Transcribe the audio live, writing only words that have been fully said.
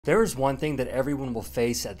There is one thing that everyone will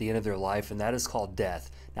face at the end of their life, and that is called death.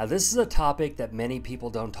 Now, this is a topic that many people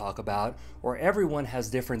don't talk about, or everyone has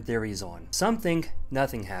different theories on. Some think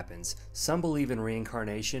nothing happens. Some believe in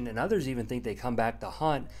reincarnation, and others even think they come back to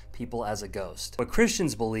haunt people as a ghost. But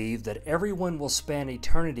Christians believe that everyone will spend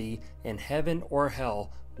eternity in heaven or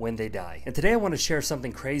hell when they die. And today I want to share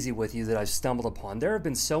something crazy with you that I've stumbled upon. There have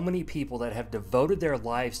been so many people that have devoted their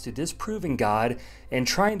lives to disproving God and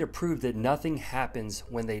trying to prove that nothing happens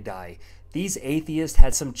when they die. These atheists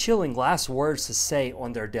had some chilling last words to say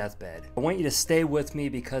on their deathbed. I want you to stay with me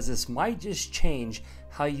because this might just change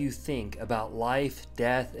how you think about life,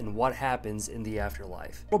 death, and what happens in the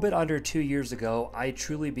afterlife. A little bit under 2 years ago, I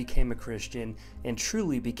truly became a Christian and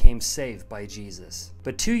truly became saved by Jesus.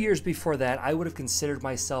 But 2 years before that, I would have considered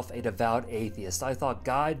myself a devout atheist. I thought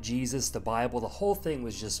God, Jesus, the Bible, the whole thing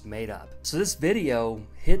was just made up. So this video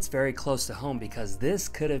hits very close to home because this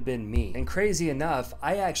could have been me. And crazy enough,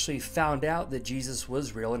 I actually found out that Jesus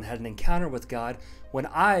was real and had an encounter with God when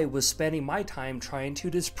I was spending my time trying to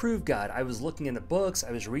disprove God. I was looking into books,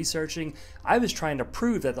 I was researching, I was trying to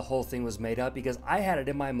prove that the whole thing was made up because I had it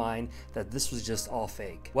in my mind that this was just all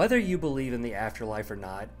fake. Whether you believe in the afterlife or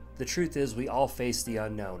not, the truth is we all face the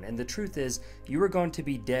unknown, and the truth is you are going to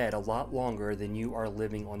be dead a lot longer than you are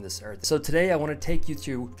living on this earth. So today I want to take you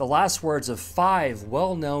through the last words of 5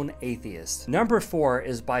 well-known atheists. Number 4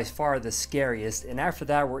 is by far the scariest, and after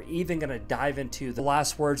that we're even going to dive into the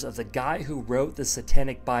last words of the guy who wrote the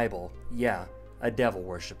Satanic Bible. Yeah, a devil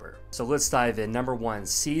worshiper. So let's dive in. Number 1,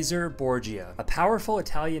 Caesar Borgia, a powerful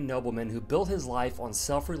Italian nobleman who built his life on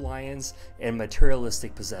self-reliance and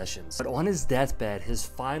materialistic possessions. But on his deathbed, his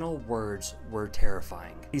final words were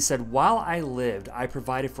terrifying. He said, "While I lived, I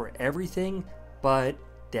provided for everything but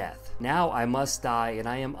death. Now I must die, and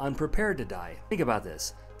I am unprepared to die." Think about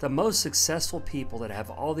this. The most successful people that have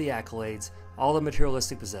all the accolades, all the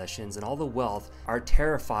materialistic possessions, and all the wealth are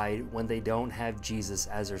terrified when they don't have Jesus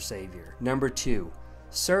as their savior. Number 2,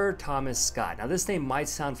 Sir Thomas Scott. Now this name might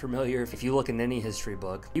sound familiar if you look in any history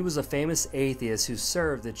book. He was a famous atheist who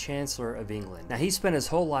served the Chancellor of England. Now he spent his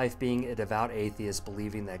whole life being a devout atheist,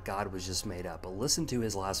 believing that God was just made up. But listen to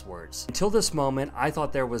his last words. "Until this moment, I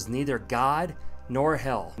thought there was neither God nor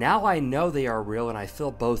hell. Now I know they are real, and I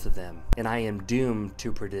feel both of them, and I am doomed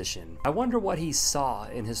to perdition." I wonder what he saw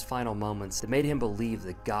in his final moments that made him believe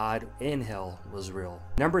that God and hell was real.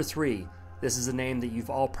 Number 3, this is a name that you've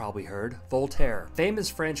all probably heard, Voltaire. Famous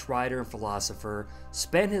French writer and philosopher,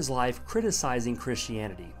 spent his life criticizing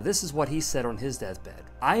Christianity. This is what he said on his deathbed: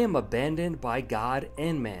 "I am abandoned by God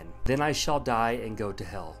and man. Then I shall die and go to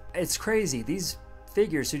hell." It's crazy. These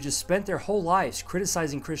figures who just spent their whole lives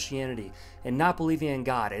criticizing Christianity and not believing in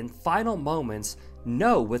God, in final moments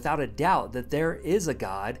know without a doubt that there is a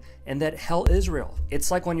God and that hell is real. It's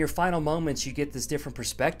like on your final moments you get this different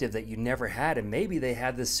perspective that you never had, and maybe they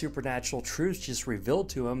had this supernatural truth just revealed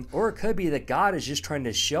to them, or it could be that God is just trying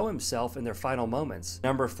to show himself in their final moments.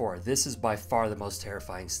 Number 4, this is by far the most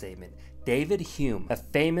terrifying statement. David Hume, a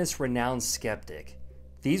famous renowned skeptic.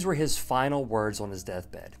 These were his final words on his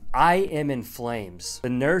deathbed. "I am in flames." The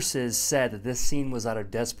nurses said that this scene was out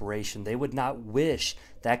of desperation. They would not wish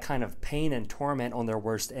that kind of pain and torment on their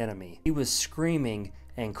worst enemy. He was screaming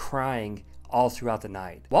and crying all throughout the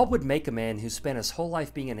night. What would make a man who spent his whole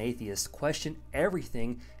life being an atheist question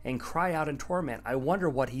everything and cry out in torment? I wonder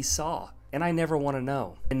what he saw, and I never want to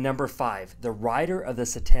know. And number 5, the writer of the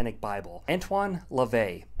Satanic Bible, Antoine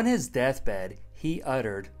LaVey. On his deathbed, he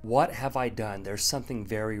uttered, "What have I done? There's something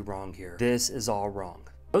very wrong here. This is all wrong."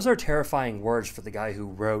 Those are terrifying words for the guy who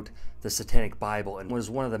wrote the Satanic Bible and was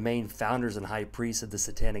one of the main founders and high priests of the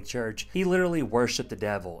Satanic Church. He literally worshiped the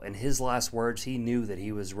devil. In his last words, he knew that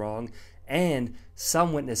he was wrong. And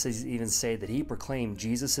some witnesses even say that he proclaimed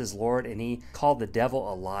Jesus as Lord and he called the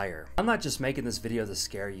devil a liar. I'm not just making this video to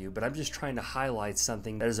scare you, but I'm just trying to highlight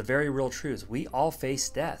something that is a very real truth. We all face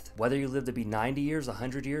death. Whether you live to be 90 years,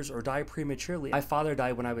 100 years, or die prematurely. My father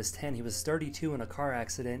died when I was 10. He was 32 in a car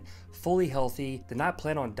accident, fully healthy, did not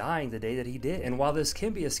plan on dying the day that he did. And while this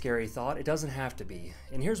can be a scary thought, it doesn't have to be.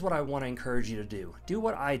 And here's what I want to encourage you to do. Do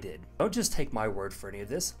what I did. Don't just take my word for any of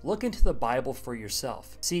this. Look into the Bible for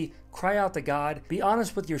yourself. See, cry out to God. Be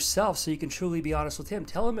honest with yourself so you can truly be honest with him.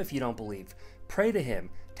 Tell him if you don't believe. Pray to him.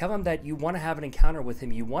 Tell him that you want to have an encounter with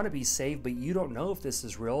him. You want to be saved, but you don't know if this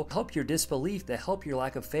is real. Help your disbelief to help your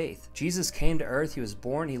lack of faith. Jesus came to earth. He was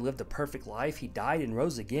born. He lived a perfect life. He died and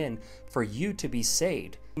rose again for you to be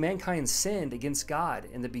saved. Mankind sinned against God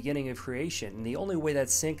in the beginning of creation, and the only way that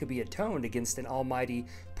sin could be atoned against an almighty,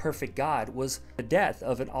 perfect God was the death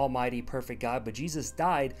of an almighty, perfect God. But Jesus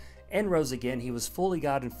died and rose again. He was fully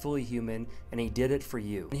God and fully human, and he did it for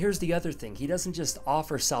you. And here's the other thing. He doesn't just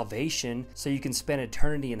offer salvation so you can spend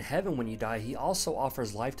eternity in heaven when you die. He also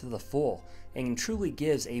offers life to the full and truly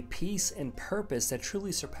gives a peace and purpose that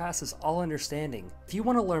truly surpasses all understanding. If you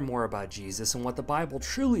want to learn more about Jesus and what the Bible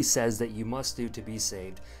truly says that you must do to be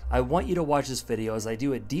saved, I want you to watch this video as I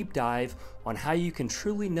do a deep dive on how you can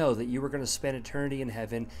truly know that you are going to spend eternity in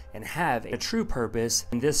heaven and have a true purpose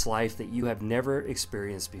in this life that you have never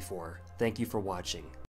experienced before. Thank you for watching.